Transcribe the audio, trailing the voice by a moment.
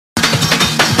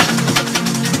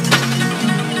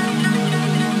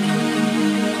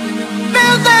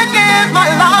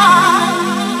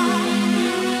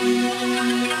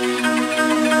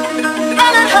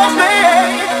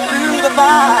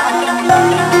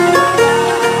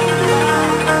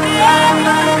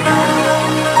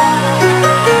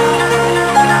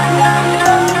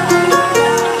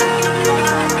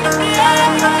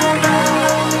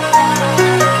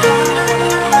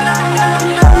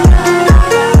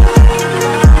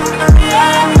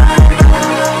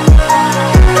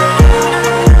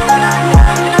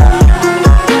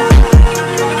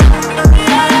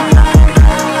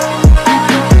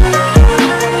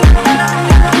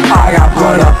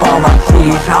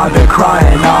I've been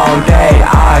crying all day,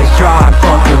 eyes dry,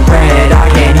 fucking red, I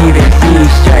can't even see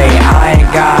straight. I ain't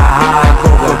got high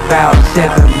for about 7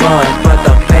 months, but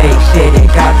the fake shit, it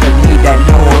got to me that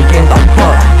no one gives a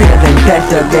fuck. Feeling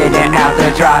desolate and out to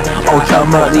dry,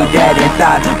 ultimately dead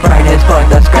inside. Brain is fuck,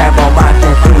 the scramble mind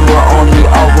since we were only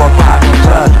over 5.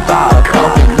 Just about a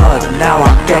couple months, now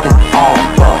I'm getting all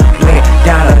fucked. Went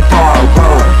down a dark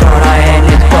road, thought I end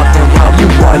this fucking road. You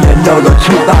wanna know the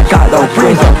truth, I got no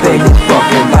friends up in this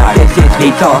fucking life. This is me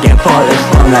talking for the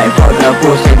slumlight, for the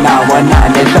bullshit.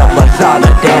 919 is a facade,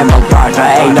 a damn mirage.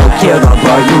 I ain't no killer,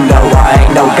 bro, you know I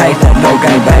ain't no gangster, no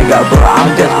gangbanger, bro. I'm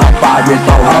just my 5 years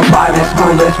old. I'm 5 in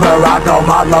school, is where I go.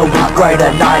 My lowest grade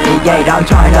of 98. I'm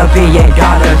trying to be a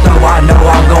doctor, so I know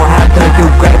I'm gonna have to do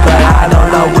great, but I don't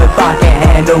know if I can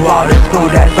handle all the school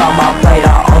that's on my plate.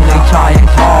 I only try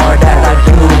as hard as I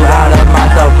do out of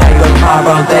myself.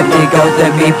 Tomorrow let me go to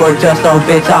me for just a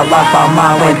bitch. I lost my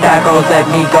mind when that goes let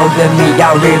me go to me.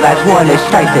 I realized one is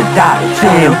straight to die.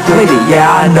 Simplicity, yeah,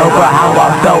 I know for how I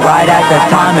felt right at the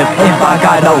time. If I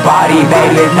got nobody,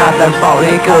 maybe it's not their fault,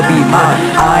 it could be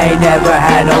mine. I ain't never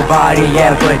had nobody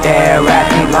ever there at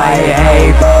me like,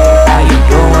 hey, how you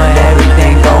doing?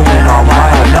 Everything going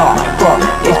alright? No, fuck,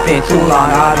 it's been too long,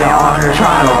 I've been on her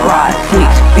trying to ride 6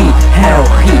 feet, hell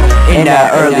heat in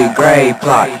that early grade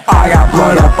plot. I got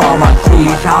blood up on my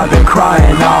sleeves, I've been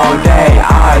crying all day,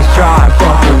 eyes dry,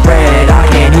 fucking red, I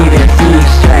can't even see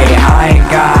straight. I ain't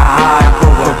got high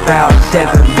for about 7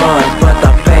 months, but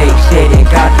the fake shit, it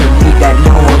got to me that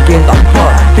no one gives a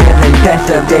fuck. Feeling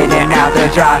desolate and out to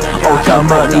dry,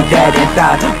 ultimately dead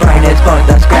inside. Brain is fucked,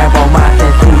 the scramble mind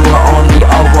since we were only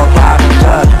over 5.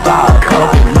 Just about a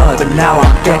couple months, but now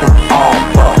I'm getting all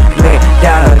fucked. Went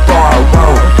down a dark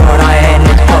road, thought I end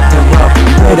this fucking rough.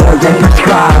 Little than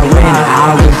prescribed when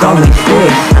I was only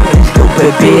 6. And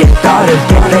stupid bitch daughters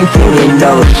guess they didn't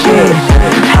know shit.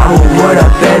 How it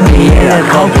would've been me in a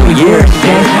couple years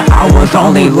since I was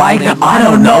only like, I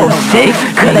don't know, 6.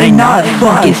 Could they not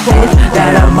fucking sense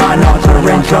that a mind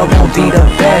altering drug won't be the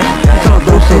best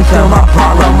solution to my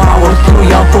problem? I was too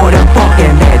young for them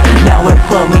fucking meds. Now it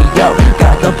put me up,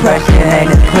 got depression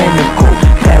and it's clinical.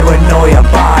 Paranoia,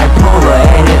 bipolar,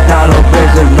 and it's not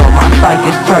original. My psyche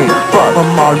is straight, fuck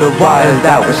from all the wires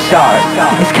that was shot.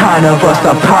 It's kind of a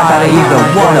surprise I don't even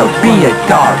wanna be a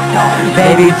dog.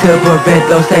 Maybe to prevent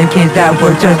those same kids that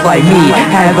were just like me,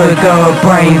 have a good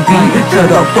brain beat to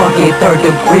the fucking 3rd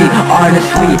degree.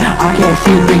 Honestly, I can't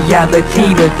see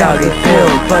reality without it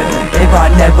built, but if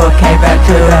I never came back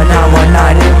to the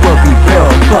 919, it would be real.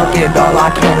 Fuck it all, I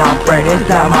cannot break. It's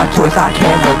not my choice, I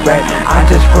can't regret. I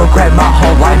just regret my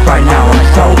whole life right now. I'm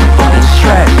so fucking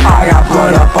stressed. I got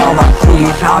blood up on my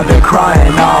sleeves, I've been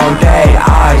crying all day,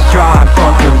 eyes dry,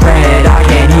 fucking red, I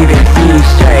can't even see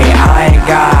straight. I ain't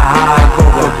got high for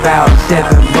about 7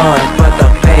 months, but the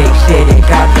fake shit, it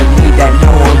got to me that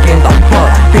no one gives a fuck.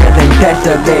 Feeling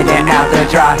desolate and out to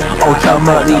dry,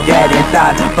 ultimately dead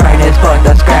inside. Brain is fucked,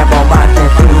 the scramble mind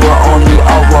since we were only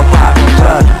over 5.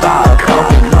 Just about a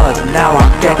couple months, now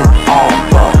I'm getting all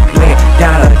fucked.